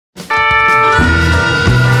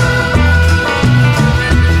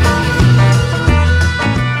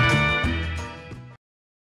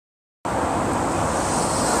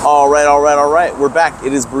All right. We're back.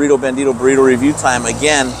 It is Burrito Bandito Burrito review time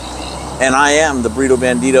again. And I am the Burrito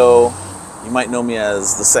Bandito. You might know me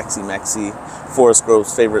as the Sexy Mexi, Forest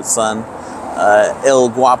Grove's favorite son, El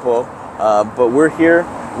Guapo. But we're here.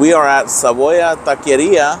 We are at Sahuayo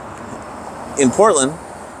Taqueria in Portland,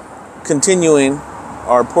 continuing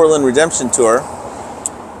our Portland Redemption Tour.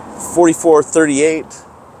 4438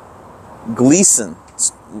 Gleason.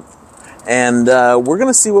 And we're going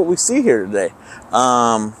to see what we see here today.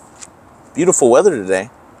 Beautiful weather today.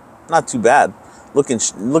 Not too bad.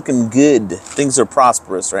 Looking good. Things are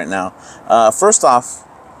prosperous right now. First off,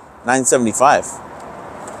 $9.75.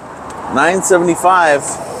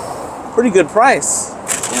 $9.75. Pretty good price,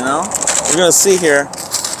 you know. We're going to see here.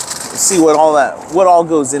 See what all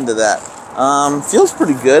goes into that. Feels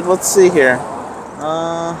pretty good. Let's see here.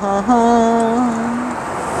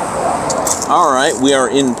 All right, we are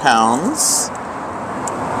in pounds.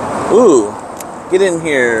 Ooh, get in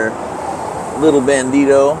here, little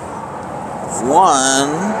bandito.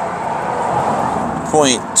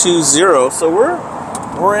 1.20. So we're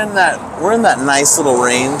in that nice little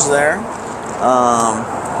range there.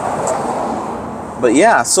 But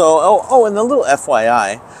yeah. So and a little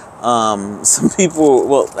FYI. Some people,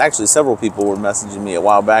 well, actually several people were messaging me a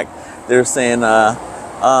while back. They're saying,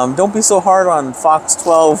 don't be so hard on Fox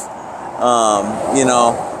 12. You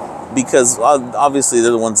know, because obviously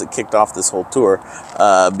they're the ones that kicked off this whole tour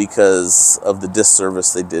because of the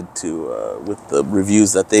disservice they did to with the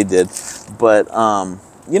reviews that they did. But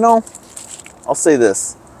you know, I'll say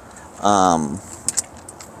this: I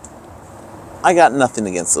got nothing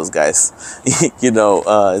against those guys. You know,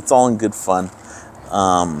 it's all in good fun.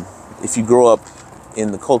 If you grow up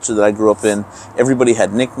in the culture that I grew up in, everybody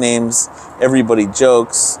had nicknames, everybody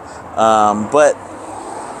jokes, but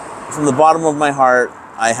from the bottom of my heart,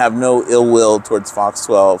 I have no ill will towards Fox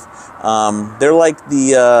 12. They're like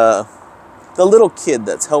the little kid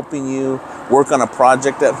that's helping you work on a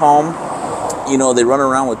project at home. You know, they run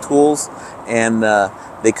around with tools and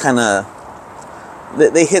they kind of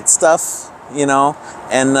they hit stuff, you know,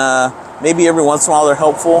 and maybe every once in a while they're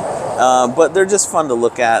helpful, but they're just fun to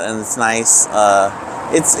look at, and it's nice.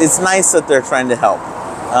 It's nice that they're trying to help,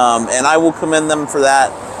 and I will commend them for that.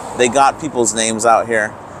 They got people's names out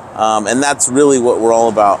here. And that's really what we're all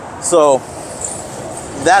about. So,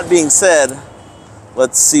 that being said,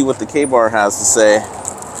 let's see what the K-Bar has to say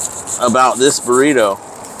about this burrito.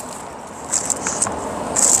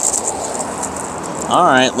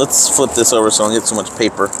 Alright, let's flip this over so I don't get so much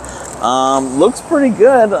paper. Looks pretty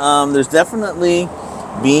good. There's definitely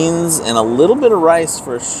beans and a little bit of rice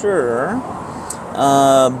for sure.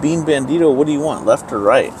 Bean Bandito, what do you want? Left or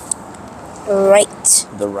right? Right.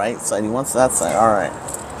 The right side. He wants that side. Alright.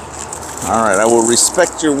 Alright, I will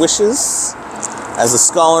respect your wishes as a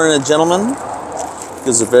scholar and a gentleman,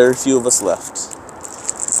 because there are very few of us left.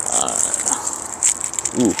 Alright.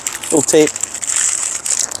 Ooh, little tape.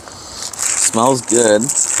 Smells good.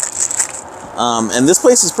 And this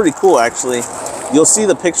place is pretty cool, actually. You'll see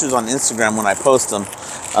the pictures on Instagram when I post them.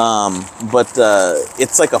 But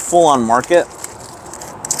it's like a full-on market.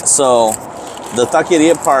 So the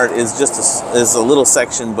taqueria part is just is a little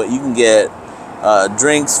section, but you can get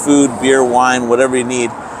drinks, food, beer, wine, whatever you need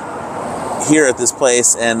here at this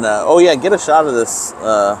place. And oh yeah, get a shot of this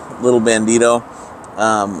little bandito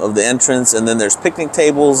of the entrance. And then there's picnic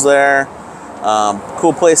tables there.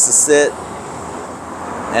 Cool place to sit.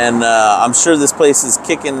 And I'm sure this place is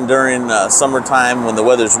kicking during summertime when the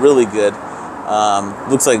weather's really good.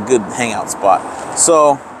 Looks like a good hangout spot.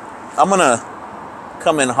 So I'm gonna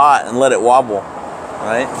come in hot and let it wobble. All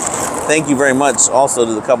right. Thank you very much also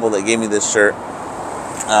to the couple that gave me this shirt.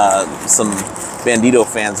 Some Bandito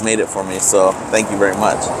fans made it for me, so thank you very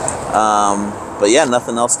much. But yeah,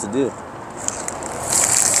 nothing else to do.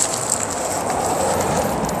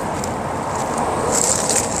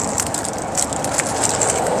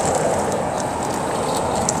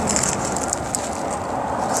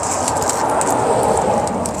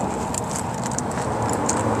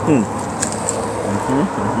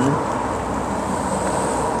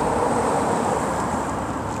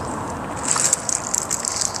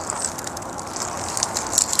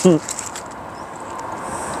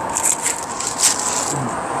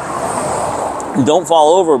 Don't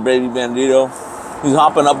fall over, baby Bandito. He's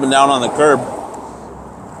hopping up and down on the curb.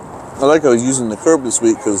 I like how he's using the curb this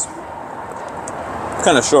week because it's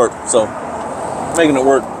kind of short, so making it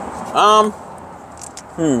work.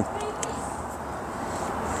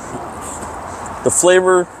 The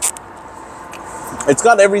flavor, it's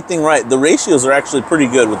got everything right. The ratios are actually pretty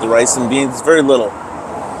good with the rice and beans. Very little,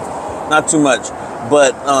 not too much,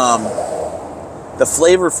 but the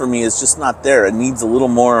flavor for me is just not there. It needs a little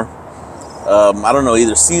more, I don't know,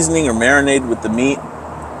 either seasoning or marinade with the meat.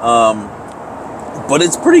 But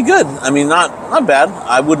it's pretty good. I mean, not bad.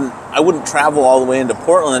 I wouldn't travel all the way into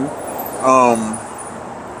Portland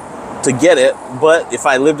to get it, but if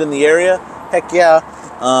I lived in the area, heck yeah.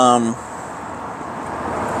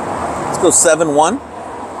 Let's go 7-1.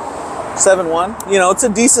 7-1. You know, it's a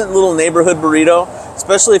decent little neighborhood burrito,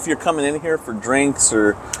 especially if you're coming in here for drinks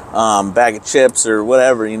or bag of chips or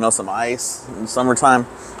whatever, you know, some ice in the summertime.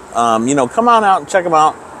 You know, come on out and check them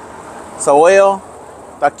out. Sahuayo,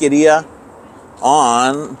 Taqueria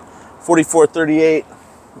on 4438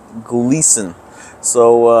 Gleason.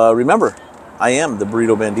 So remember, I am the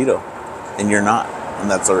Burrito Bandito, and you're not.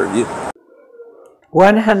 And that's our review.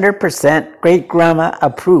 100% great grandma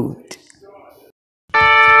approved.